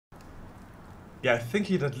Yeah, I think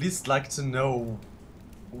he'd at least like to know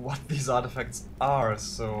what these artifacts are,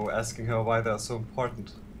 so asking her why they're so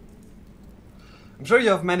important. I'm sure you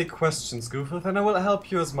have many questions, Goofus, and I will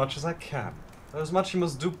help you as much as I can. There's much you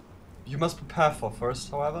must prepare for first,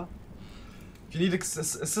 however. If you need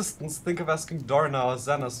assistance, think of asking Dorna or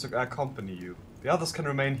Xenos to accompany you. The others can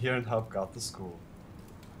remain here and help guard the school.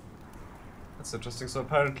 That's interesting, so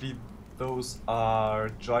apparently those are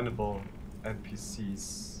joinable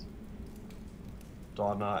NPCs.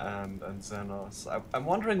 Dorna and Xenos. I'm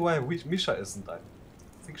wondering why Mischa isn't. I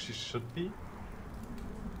think she should be.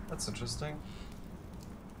 That's interesting.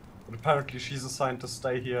 But apparently she's assigned to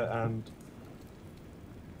stay here and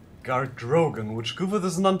guard Drogon, which Goofus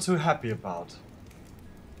is none too happy about.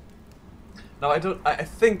 Now I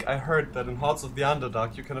think I heard that in Hearts of the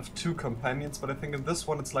Underdark you can have 2 companions, but I think in this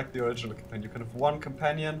one it's like the original companion. You can have 1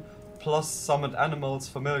 companion plus summoned animals,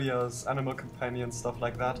 familiars, animal companions, stuff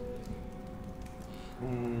like that.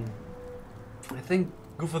 I think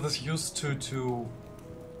Goofus is used to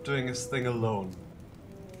doing his thing alone.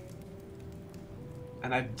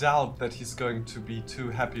 And I doubt that he's going to be too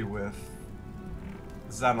happy with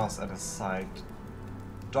Xenos at his side.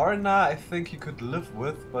 Dorna I think he could live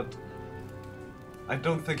with, but I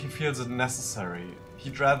don't think he feels it necessary.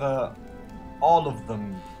 He'd rather all of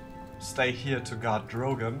them stay here to guard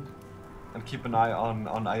Drogon and keep an eye on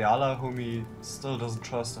Ayala, whom he still doesn't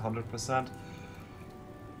trust 100%.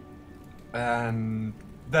 And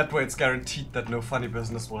that way it's guaranteed that no funny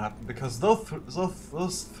business will happen, because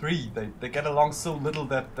those 3, they get along so little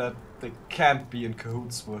that they can't be in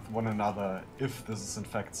cahoots with one another if this is in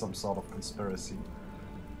fact some sort of conspiracy.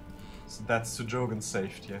 So that's to Drogon's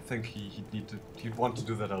safety. I think he'd want to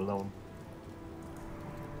do that alone.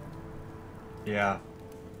 Yeah.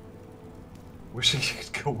 Wishing you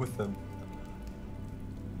could go with him.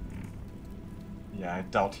 Yeah, I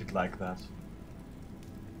doubt he'd like that.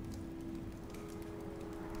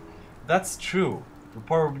 That's true. Will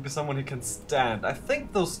probably be someone he can stand. I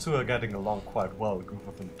think those 2 are getting along quite well,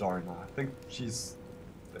 Goofus and Dorna. I think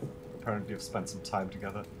they apparently have spent some time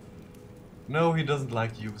together. No, he doesn't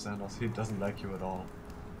like you, Xenos. He doesn't like you at all.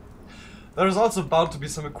 There is also bound to be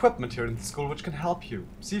some equipment here in the school which can help you.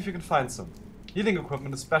 See if you can find some. Healing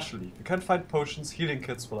equipment especially. If you can't find potions, healing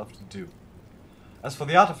kits will have to do. As for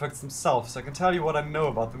the artifacts themselves, I can tell you what I know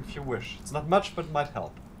about them if you wish. It's not much, but it might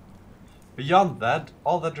help. Beyond that,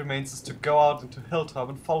 all that remains is to go out into Hilltop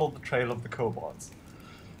and follow the trail of the kobolds.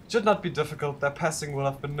 It should not be difficult, their passing will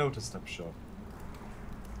have been noticed, I'm sure.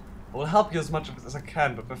 I will help you as much as I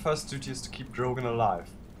can, but my first duty is to keep Drogon alive.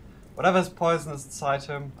 Whatever his poison is inside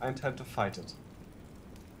him, I intend to fight it.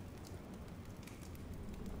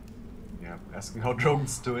 Yeah, asking how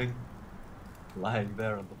Drogon's doing. Lying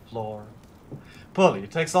there on the floor. Poorly,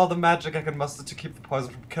 it takes all the magic I can muster to keep the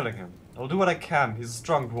poison from killing him. I'll do what I can. He's a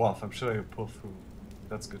strong dwarf. I'm sure he'll pull through.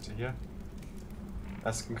 That's good to hear.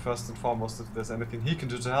 Asking first and foremost if there's anything he can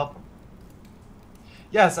do to help him.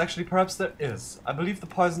 Yes, actually, perhaps there is. I believe the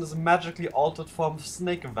poison is a magically altered form of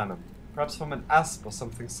snake venom. Perhaps from an asp or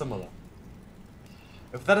something similar.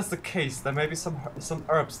 If that is the case, there may be some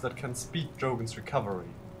herbs that can speed Drogon's recovery.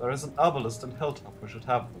 There is an herbalist in Hilltop who should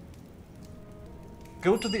have them.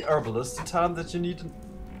 Go to the herbalist and tell him that you need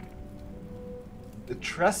a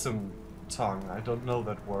tresem tongue. I don't know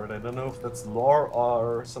that word. I don't know if that's lore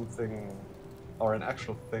or something, or an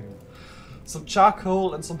actual thing. Some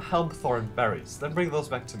charcoal and some helmthorn berries. Then bring those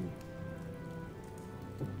back to me.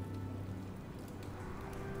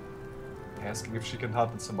 Asking if she can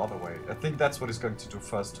help in some other way. I think that's what he's going to do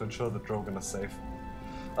first to ensure that Drogon is safe.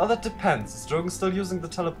 Oh, that depends. Is Drogon still using the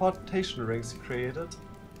teleportation rings he created?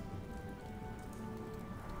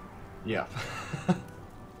 Yeah.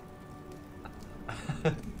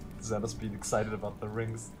 Xenos being excited about the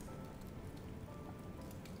rings.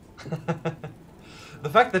 The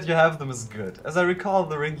fact that you have them is good. As I recall,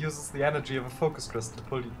 the ring uses the energy of a focus crystal to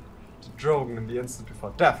pull you to Drogon in the instant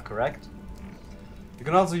before death, correct? You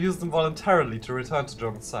can also use them voluntarily to return to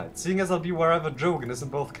Drogon's side. Seeing as I'll be wherever Drogon is in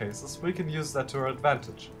both cases, we can use that to our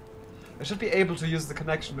advantage. I should be able to use the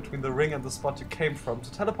connection between the ring and the spot you came from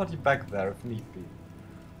to teleport you back there if need be.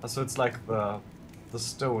 So it's like the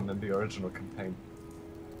stone in the original campaign.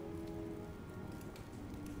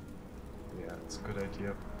 Yeah, it's a good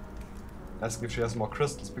idea. Asking if she has more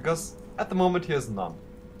crystals, because at the moment he has none.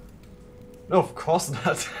 No, of course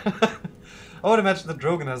not. I would imagine that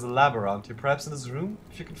Drogon has a lab around here, perhaps in his room.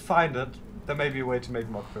 If you can find it, there may be a way to make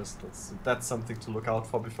more crystals. That's something to look out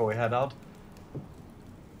for before we head out.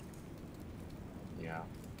 Yeah,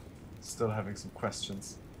 still having some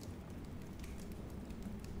questions.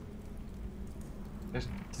 He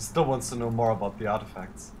still wants to know more about the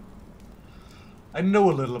artifacts. I know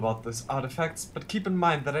a little about these artifacts, but keep in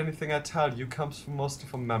mind that anything I tell you comes mostly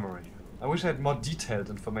from memory. I wish I had more detailed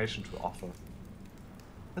information to offer.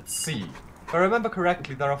 Let's see. If I remember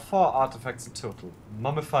correctly, there are 4 artifacts in total. A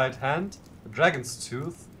mummified hand, a dragon's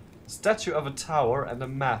tooth, a statue of a tower, and a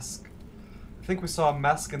mask. I think we saw a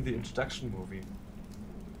mask in the introduction movie.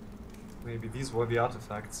 Maybe these were the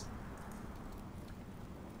artifacts.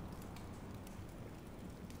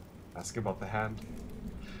 Ask about the hand.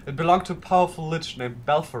 It belonged to a powerful lich named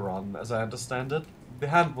Belpheron, as I understand it. The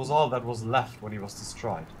hand was all that was left when he was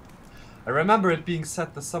destroyed. I remember it being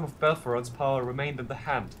said that some of Belpheron's power remained in the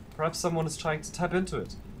hand. Perhaps someone is trying to tap into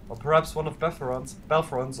it. Or perhaps one of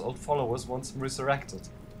Belpheron's old followers wants him resurrected.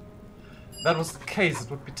 If that was the case, it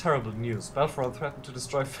would be terrible news. Belpheron threatened to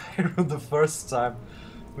destroy Faerun the first time.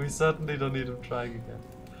 We certainly don't need him trying again.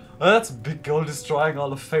 Well, that's a big goal, destroying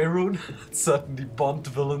all of Faerun. It's certainly Bond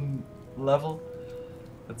villain level.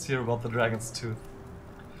 Let's hear about the dragon's tooth.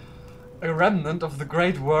 A remnant of the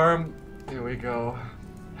great worm. Here we go.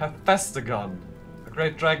 Hephaestion, a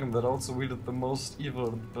great dragon that also wielded the most evil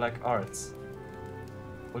and black arts.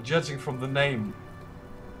 Well, judging from the name,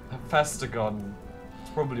 Hephaestion, it's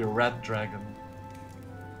probably a red dragon.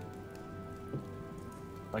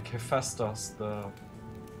 Like Hephaestus, the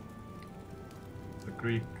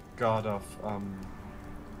Greek god of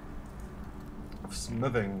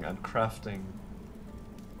smithing and crafting.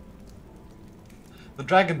 The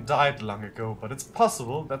dragon died long ago, but it's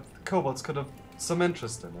possible that the kobolds could have some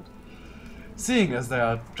interest in it. Seeing as they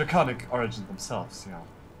are draconic origin themselves, yeah.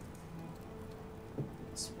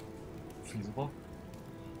 It's feasible.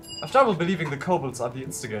 I've trouble believing the kobolds are the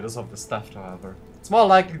instigators of this theft, however. It's more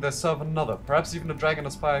likely they serve another, perhaps even a dragon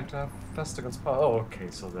aspiring to have Hephaestion's power. Oh, okay,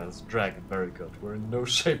 so there's a dragon, very good. We're in no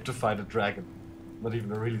shape to fight a dragon. Not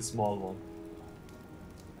even a really small one.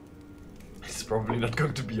 It's probably not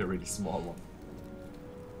going to be a really small one.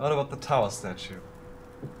 What about the tower statue?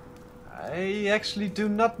 I actually do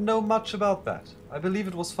not know much about that. I believe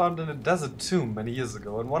it was found in a desert tomb many years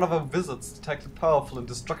ago, and one of our visits detected powerful and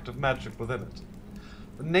destructive magic within it.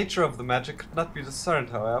 The nature of the magic could not be discerned,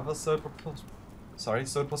 however, so it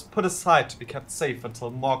was put aside to be kept safe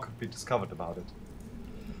until more could be discovered about it.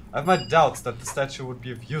 I have my doubts that the statue would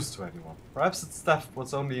be of use to anyone. Perhaps its theft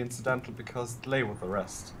was only incidental because it lay with the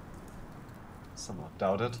rest. Somewhat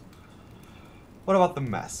doubt it. What about the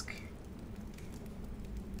mask?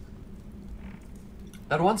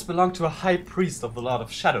 That once belonged to a high priest of the Lord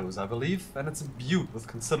of Shadows, I believe, and it's imbued with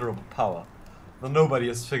considerable power, though nobody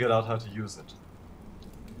has figured out how to use it.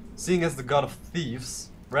 Seeing as the god of thieves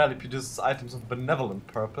rarely produces items of benevolent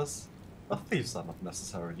purpose, well, thieves are not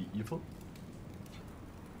necessarily evil.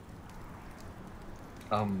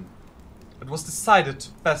 It was decided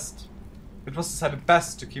best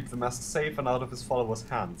to keep the mask safe and out of his followers'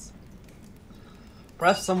 hands.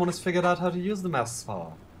 Perhaps someone has figured out how to use the mask's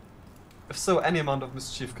power. If so, any amount of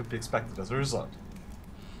mischief could be expected as a result.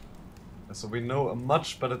 So we know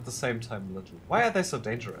much, but at the same time little. Why are they so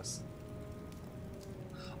dangerous?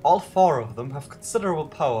 All 4 of them have considerable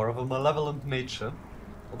power of a malevolent nature,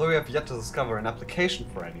 although we have yet to discover an application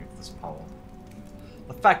for any of this power.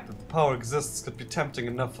 The fact that the power exists could be tempting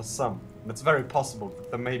enough for some, and it's very possible that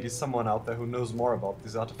there may be someone out there who knows more about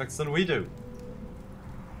these artifacts than we do.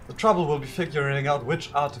 The trouble will be figuring out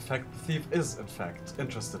which artifact the thief is, in fact,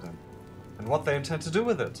 interested in, and what they intend to do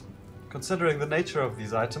with it. Considering the nature of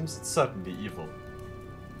these items, it's certainly evil.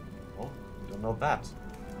 Well, we don't know that.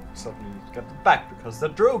 We certainly need to get them back, because they're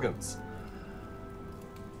Drogans.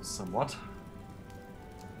 Somewhat.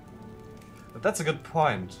 But that's a good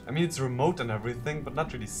point. I mean, it's remote and everything, but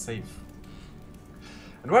not really safe.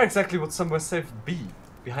 And where exactly would somewhere safe be?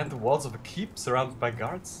 Behind the walls of a keep, surrounded by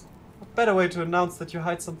guards? What better way to announce that you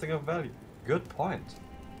hide something of value? Good point.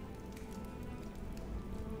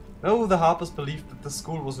 No, the Harpers believed that the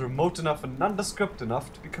school was remote enough and nondescript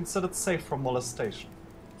enough to be considered safe from molestation.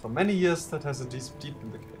 For many years that has indeed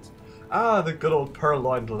been the case. Ah, the good old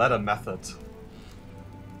purloined letter method.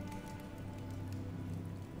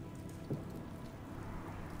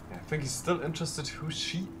 I think he's still interested who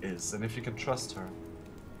she is and if you can trust her.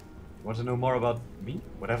 You want to know more about me?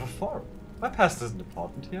 Whatever for. My past isn't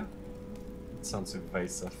important here. It sounds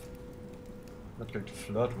evasive. I'm not going to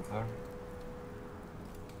flirt with her.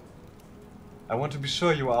 I want to be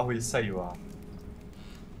sure you are who you say you are.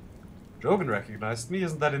 Drogon recognized me,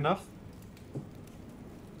 isn't that enough?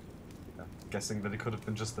 Yeah, guessing that he could have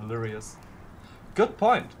been just delirious. Good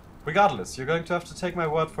point. Regardless, you're going to have to take my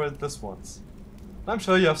word for it this once. I'm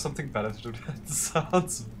sure you have something better to do. That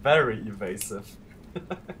sounds very evasive.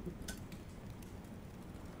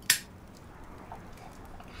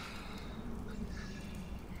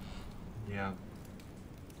 Yeah.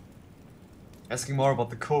 Asking more about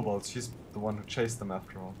the kobolds, she's the one who chased them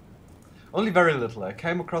after all. Only very little. I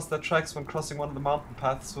came across their tracks when crossing one of the mountain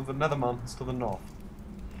paths through the nether mountains to the north.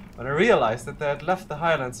 When I realized that they had left the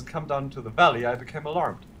highlands and come down into the valley, I became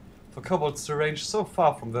alarmed. For kobolds to range so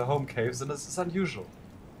far from their home caves, and this is unusual.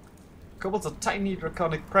 Kobolds are tiny,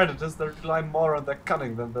 draconic predators that rely more on their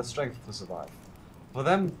cunning than their strength to survive. For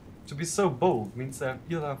them to be so bold means they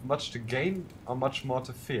either have much to gain or much more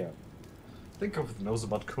to fear. Think of who knows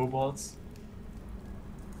about kobolds.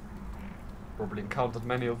 Probably encountered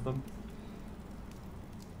many of them.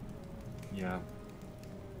 Yeah.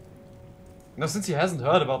 Now, since he hasn't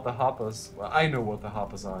heard about the Harpers, well, I know what the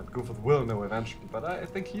Harpers are, and Guthith will know eventually, but I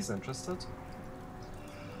think he's interested.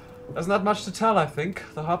 There's not much to tell, I think.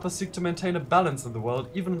 The Harpers seek to maintain a balance in the world,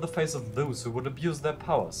 even in the face of those who would abuse their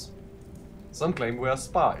powers. Some claim we are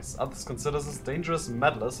spies, others consider us dangerous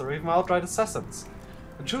meddlers or even outright assassins.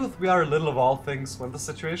 In truth, we are a little of all things when the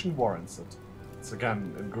situation warrants it. It's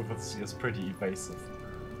again, in Guthith's ears, pretty evasive.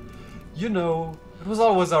 You know, it was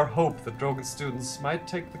always our hope that Drogan students might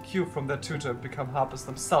take the cue from their tutor and become Harpers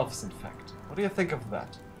themselves, in fact. What do you think of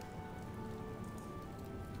that?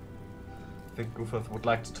 I think Guthith would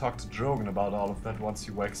like to talk to Drogan about all of that once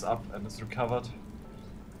he wakes up and is recovered.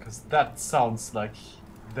 Because that sounds like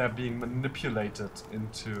they're being manipulated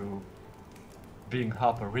into being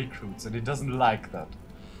Harper recruits, and he doesn't like that.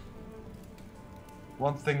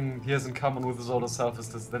 One thing he has in common with his older self is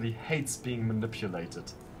that he hates being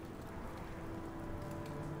manipulated.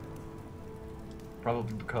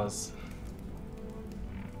 Probably because...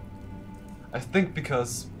 I think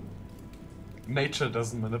because nature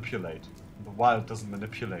doesn't manipulate. The wild doesn't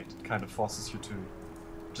manipulate. It kind of forces you to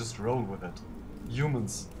just roll with it.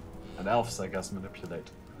 Humans and elves, I guess, manipulate.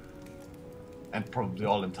 And probably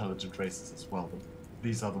all intelligent races as well. But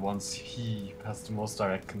these are the ones he has the most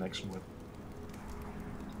direct connection with.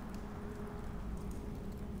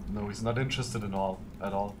 No, he's not interested in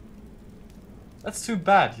at all. That's too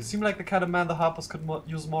bad. You seem like the kind of man the Harpers could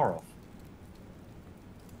use more of.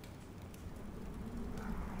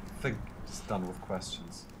 I think he's done with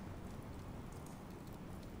questions.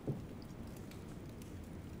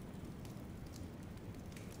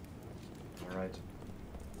 Alright.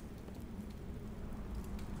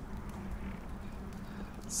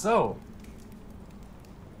 So.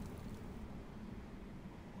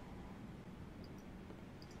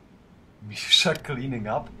 Mischa cleaning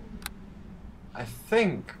up. I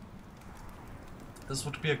think this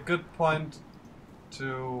would be a good point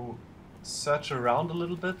to search around a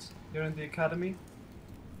little bit here in the academy.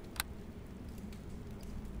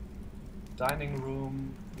 Dining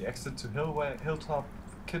room, the exit to Hilltop,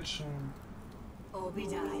 kitchen.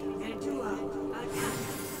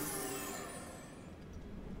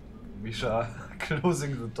 Mischa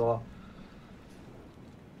closing the door.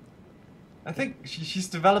 I think she's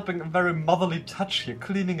developing a very motherly touch here,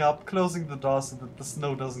 cleaning up, closing the door so that the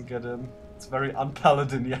snow doesn't get in. It's very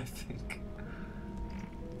un-paladin-y, I think.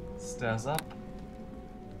 Stairs up.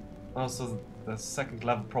 Also, the second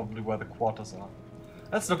level probably where the quarters are.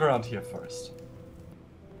 Let's look around here first.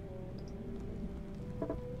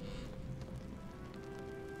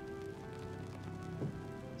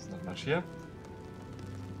 There's not much here.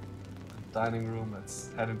 Dining room, let's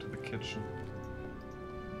head into the kitchen.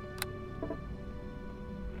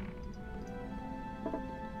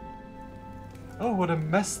 Oh, what a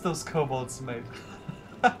mess those kobolds made.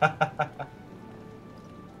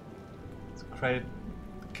 It's great.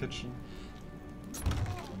 Kitchen.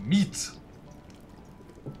 Meat!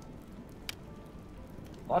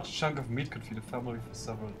 Large chunk of meat could feed a family for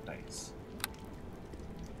several days.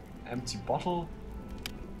 Empty bottle.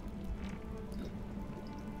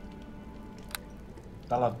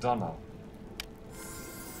 Belladonna.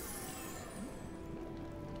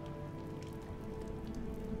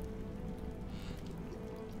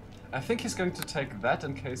 I think he's going to take that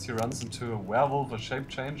in case he runs into a werewolf or shape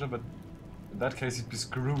changer, but in that case he'd be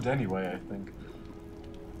screwed anyway, I think.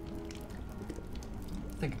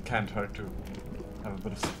 I think it can't hurt to have a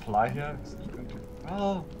bit of supply here.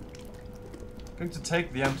 Going to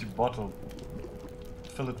take the empty bottle,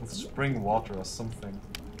 fill it with spring water or something.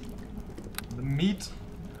 The meat,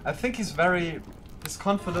 I think he's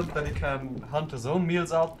confident that he can hunt his own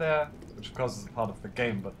meals out there, which of course is part of the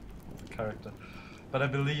game, but the character. But I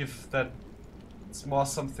believe that it's more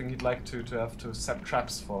something he'd like to have to set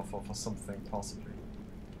traps for something, possibly.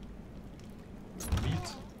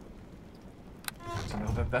 Meat. To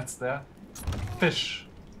know that that's there. Fish.